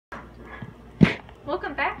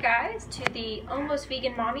back, guys, to the Almost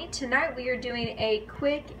Vegan Mommy. Tonight we are doing a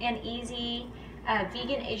quick and easy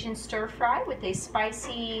vegan Asian stir fry with a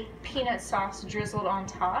spicy peanut sauce drizzled on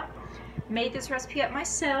top. Made this recipe up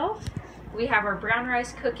myself. We have our brown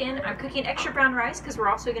rice cooking. I'm cooking extra brown rice because we're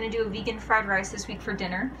also going to do a vegan fried rice this week for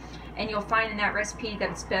dinner. And you'll find in that recipe that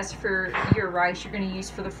it's best for your rice you're going to use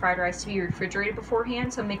for the fried rice to be refrigerated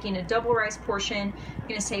beforehand. So I'm making a double rice portion. I'm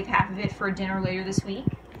going to save half of it for dinner later this week.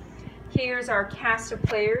 Here's our cast of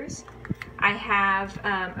players. I have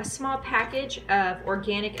a small package of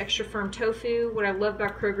organic extra firm tofu. What I love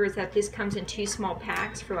about Kroger is that this comes in 2 small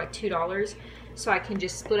packs for like $2, so I can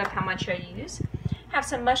just split up how much I use. Have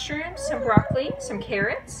some mushrooms, some broccoli, some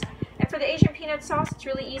carrots. And for the Asian peanut sauce, it's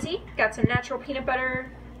really easy. Got some natural peanut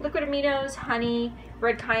butter, liquid aminos, honey,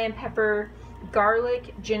 red cayenne pepper,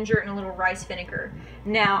 garlic, ginger, and a little rice vinegar.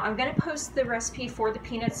 Now, I'm going to post the recipe for the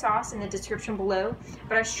peanut sauce in the description below,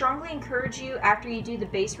 but I strongly encourage you, after you do the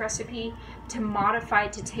base recipe, to modify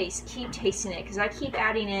it to taste. Keep tasting it, because I keep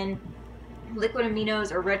adding in liquid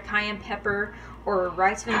aminos or red cayenne pepper or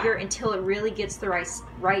rice vinegar until it really gets the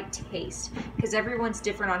right taste, because everyone's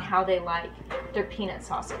different on how they like their peanut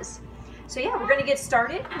sauces. So yeah, we're going to get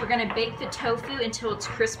started. We're going to bake the tofu until it's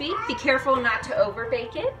crispy. Be careful not to over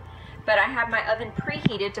bake it. But I have my oven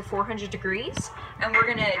preheated to 400 degrees, and we're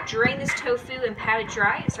gonna drain this tofu and pat it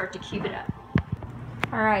dry and start to cube it up.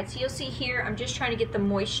 All right, so you'll see here, I'm just trying to get the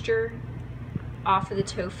moisture off of the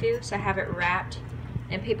tofu, so I have it wrapped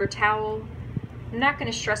in paper towel. I'm not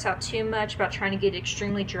gonna stress out too much about trying to get it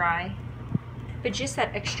extremely dry, but just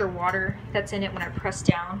that extra water that's in it when I press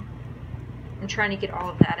down, I'm trying to get all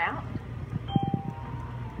of that out.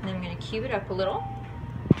 And then I'm gonna cube it up a little.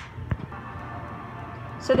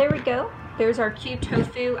 So there we go. There's our cubed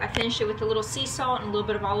tofu. I finished it with a little sea salt and a little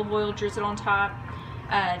bit of olive oil drizzled on top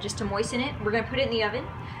just to moisten it. We're going to put it in the oven.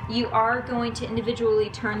 You are going to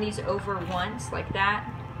individually turn these over once, like that,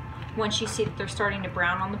 once you see that they're starting to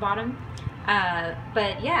brown on the bottom.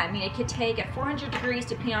 But yeah, I mean, it could take at 400 degrees,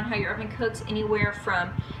 depending on how your oven cooks, anywhere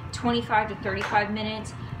from 25 to 35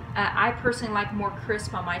 minutes. I personally like more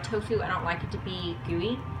crisp on my tofu. I don't like it to be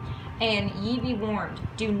gooey. And ye be warned,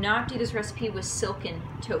 do not do this recipe with silken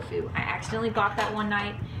tofu. I accidentally bought that one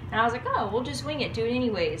night, and I was like, oh, we'll just wing it, do it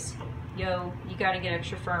anyways. Yo, you gotta get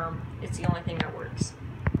extra firm. It's the only thing that works.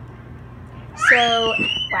 So,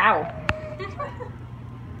 wow.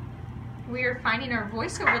 We are finding our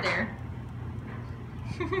voice over there.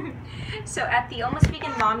 So at the Almost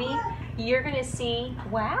Vegan Mommy, you're gonna see,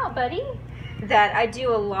 wow, buddy, that I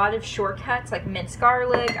do a lot of shortcuts, like minced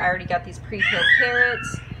garlic. I already got these pre-peeled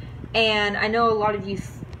carrots. And I know a lot of you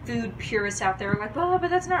food purists out there are like, oh, but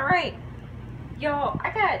that's not right. Y'all,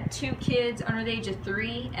 I got 2 kids under the age of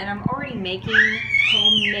 3, and I'm already making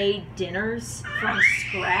homemade dinners from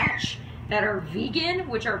scratch that are vegan,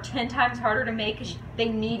 which are 10 times harder to make because they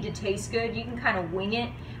need to taste good. You can kind of wing it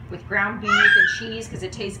with ground beef and cheese because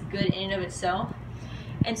it tastes good in and of itself.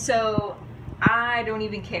 And so I don't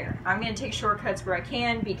even care. I'm going to take shortcuts where I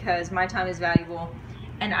can because my time is valuable.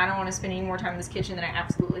 And I don't want to spend any more time in this kitchen than I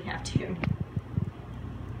absolutely have to.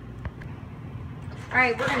 All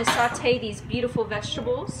right, we're going to saute these beautiful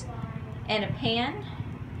vegetables in a pan.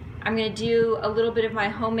 I'm going to do a little bit of my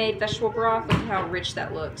homemade vegetable broth. Look at how rich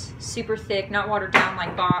that looks. Super thick, not watered down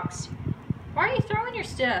like boxed. Why are you throwing your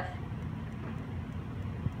stuff?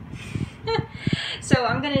 So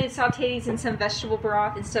I'm going to saute these in some vegetable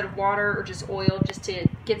broth instead of water or just oil, just to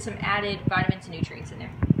get some added vitamins and nutrients in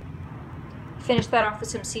there. Finish that off with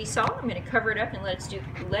some sea salt. I'm going to cover it up and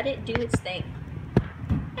let it do its thing.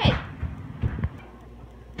 Hey!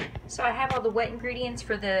 So I have all the wet ingredients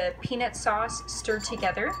for the peanut sauce stirred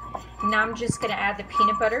together. Now I'm just going to add the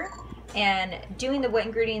peanut butter. And doing the wet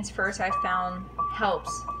ingredients first, I found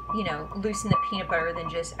helps, you know, loosen the peanut butter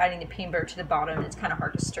than just adding the peanut butter to the bottom. It's kind of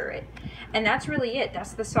hard to stir it. And that's really it.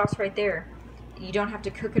 That's the sauce right there. You don't have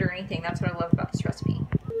to cook it or anything. That's what I love about this recipe.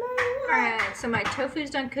 Alright, so my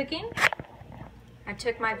tofu's done cooking. I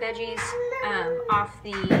took my veggies off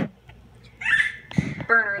the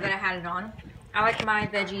burner that I had it on. I like my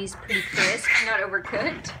veggies pretty crisp, not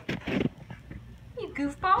overcooked. You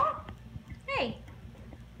goofball. Hey,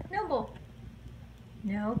 Noble.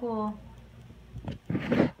 Noble.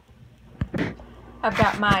 I've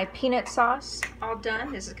got my peanut sauce all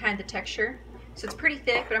done. This is kind of the texture. So it's pretty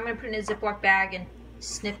thick, but I'm going to put it in a Ziploc bag and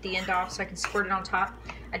snip the end off so I can squirt it on top.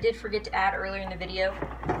 I did forget to add earlier in the video,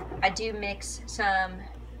 I do mix some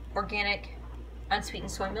organic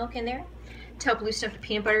unsweetened soy milk in there to help loosen up the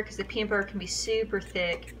peanut butter, because the peanut butter can be super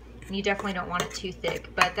thick and you definitely don't want it too thick.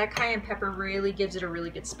 But that cayenne pepper really gives it a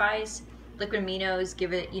really good spice. Liquid aminos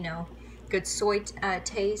give it, you know, good soy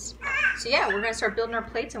taste. So yeah, we're gonna start building our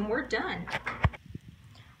plates and we're done.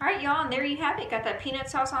 All right, y'all, and there you have it. Got that peanut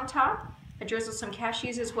sauce on top. I drizzled some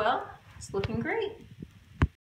cashews as well. It's looking great.